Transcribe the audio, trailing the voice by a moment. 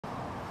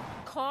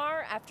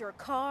Car after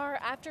car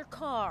after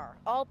car,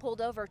 all pulled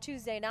over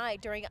Tuesday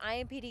night during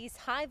IMPD's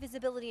high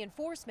visibility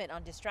enforcement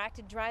on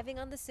distracted driving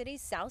on the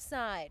city's south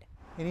side.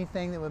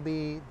 Anything that would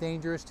be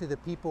dangerous to the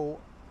people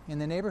in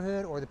the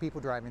neighborhood or the people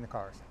driving the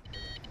cars.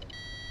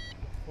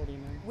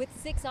 49. With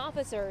 6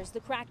 officers, the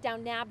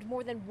crackdown nabbed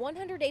more than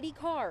 180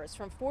 cars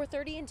from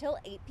 4:30 until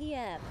 8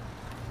 p.m.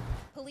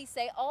 Police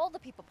say all the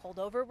people pulled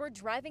over were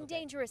driving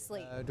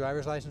dangerously.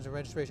 Driver's license and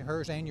registration,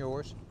 hers and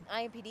yours.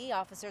 IMPD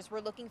officers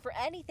were looking for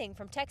anything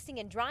from texting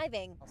and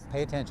driving,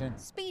 Pay attention.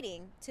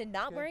 speeding, to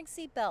not wearing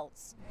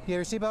seatbelts. You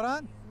have your seatbelt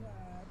on?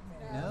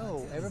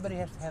 No, everybody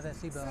has to have that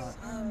seatbelt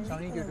on. So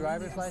I need your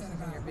driver's license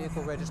and your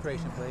vehicle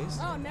registration, please.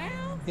 Oh,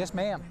 now? Yes,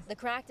 ma'am. The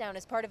crackdown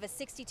is part of a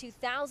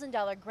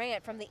 $62,000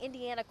 grant from the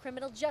Indiana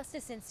Criminal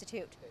Justice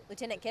Institute.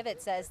 Lieutenant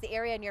Kivett says the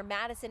area near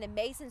Madison and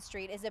Mason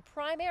Street is a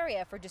prime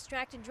area for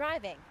distracted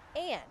driving,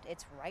 and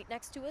it's right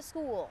next to a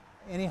school.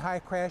 Any high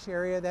crash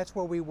area, that's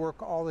where we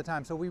work all the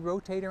time. So we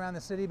rotate around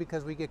the city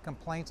because we get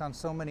complaints on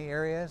so many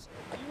areas.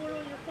 You were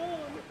on your phone.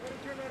 Let me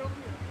turn that over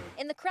here.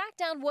 And the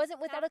crackdown wasn't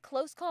without a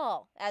close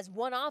call, as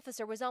one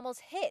officer was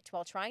almost hit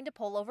while trying to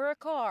pull over a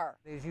car.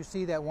 As you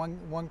see that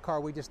one car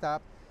we just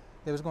stopped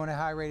that was going at a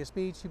high rate of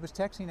speed, she was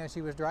texting as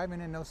she was driving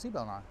and no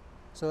seatbelt on.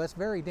 So that's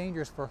very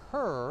dangerous for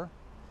her.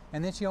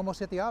 And then she almost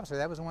hit the officer.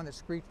 That was the one that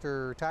screeched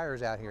her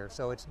tires out here.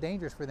 So it's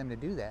dangerous for them to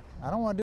do that. I don't want to do